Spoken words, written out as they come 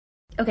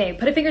Okay,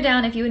 put a finger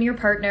down if you and your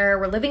partner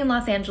were living in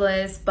Los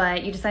Angeles,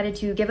 but you decided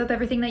to give up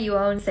everything that you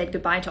own, said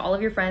goodbye to all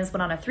of your friends,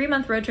 went on a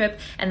 3-month road trip,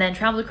 and then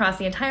traveled across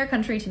the entire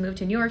country to move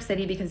to New York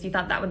City because you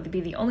thought that would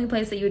be the only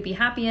place that you would be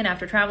happy in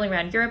after traveling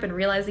around Europe and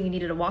realizing you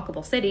needed a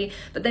walkable city.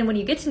 But then when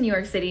you get to New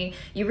York City,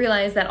 you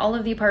realize that all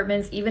of the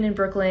apartments, even in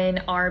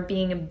Brooklyn, are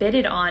being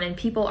bidded on and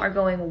people are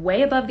going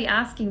way above the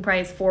asking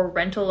price for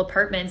rental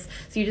apartments.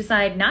 So you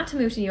decide not to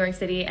move to New York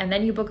City, and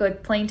then you book a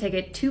plane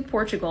ticket to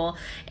Portugal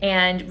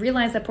and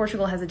realize that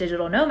Portugal has a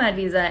digital nomad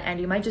visa and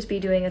you might just be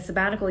doing a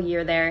sabbatical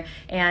year there,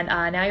 and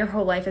now your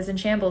whole life is in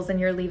shambles and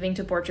you're leaving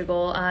to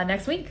Portugal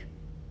next week.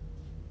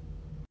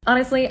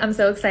 Honestly, I'm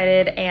so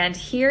excited, and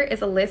here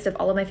is a list of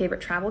all of my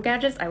favorite travel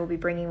gadgets I will be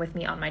bringing with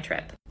me on my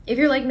trip. If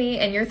you're like me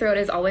and your throat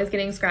is always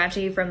getting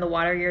scratchy from the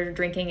water you're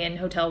drinking in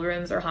hotel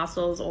rooms or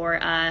hostels or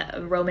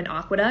Roman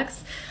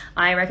aqueducts,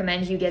 I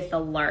recommend you get the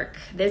Lark.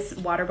 This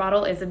water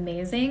bottle is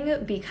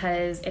amazing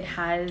because it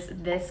has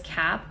this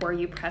cap where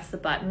you press the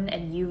button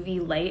and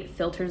UV light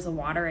filters the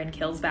water and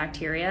kills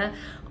bacteria.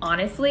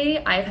 Honestly,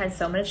 I've had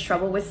so much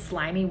trouble with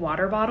slimy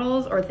water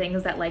bottles or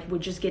things that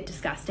would just get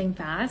disgusting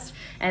fast,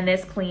 and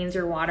this cleans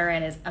your water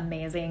and is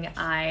amazing.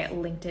 I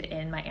linked it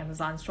in my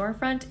Amazon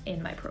storefront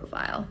in my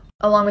profile,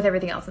 along with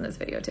everything else in this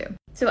video too.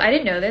 So I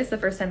didn't know this the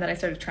first time that I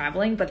started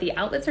traveling, but the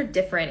outlets are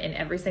different in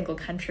every single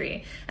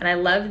country. And I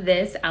love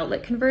this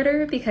outlet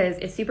converter because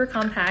it's super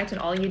compact,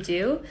 and all you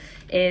do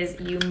is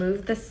you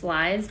move the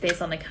slides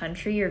based on the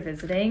country you're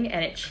visiting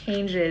and it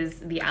changes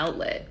the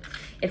outlet.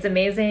 It's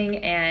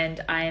amazing, and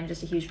I am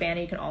just a huge fan.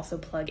 You can also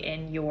plug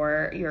in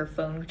your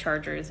phone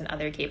chargers and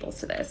other cables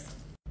to this.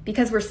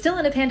 Because we're still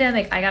in a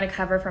pandemic, I got a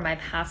cover for my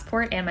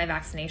passport and my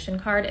vaccination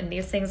card, and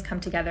these things come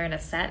together in a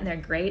set, and they're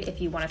great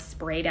if you want to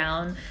spray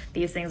down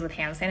these things with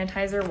hand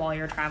sanitizer while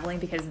you're traveling,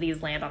 because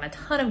these land on a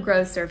ton of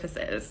gross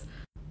surfaces.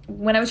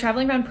 When I was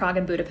traveling around Prague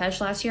and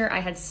Budapest last year, I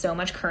had so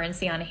much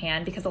currency on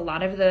hand because a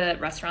lot of the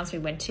restaurants we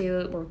went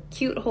to were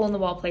cute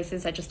hole-in-the-wall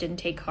places that just didn't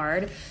take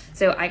card.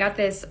 So I got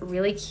this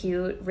really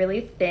cute,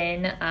 really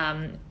thin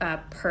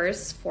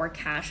purse for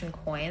cash and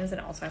coins, and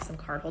it also has some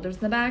card holders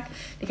in the back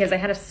because I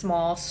had a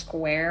small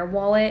square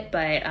wallet,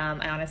 but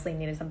I honestly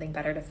needed something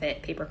better to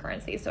fit paper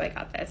currency, so I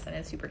got this, and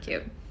it's super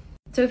cute.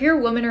 So if you're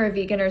a woman or a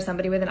vegan or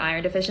somebody with an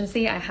iron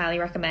deficiency, I highly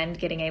recommend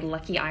getting a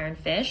Lucky Iron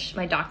Fish.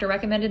 My doctor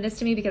recommended this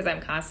to me because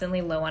I'm constantly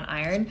low on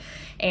iron.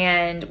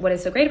 And what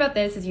is so great about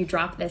this is you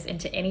drop this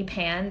into any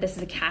pan. This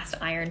is a cast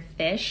iron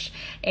fish,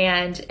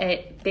 and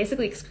it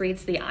basically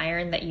excretes the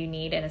iron that you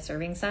need in a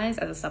serving size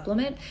as a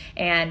supplement.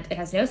 And it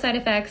has no side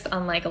effects,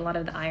 unlike a lot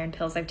of the iron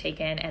pills I've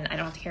taken, and I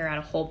don't have to carry around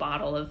a whole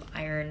bottle of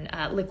iron,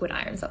 liquid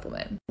iron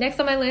supplement. Next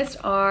on my list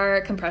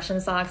are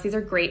compression socks. These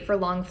are great for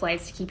long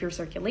flights to keep your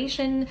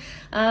circulation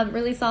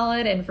really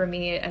solid, and for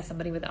me as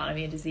somebody with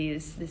autoimmune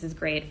disease, this is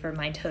great for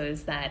my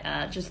toes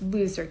that just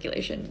lose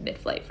circulation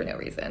mid-flight for no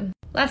reason.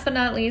 Last but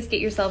not least,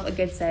 get yourself a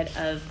good set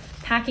of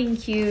packing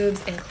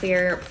cubes and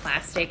clear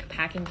plastic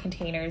packing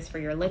containers for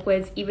your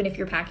liquids, even if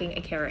you're packing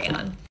a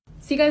carry-on.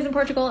 See you guys in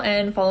Portugal,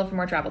 and follow for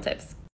more travel tips.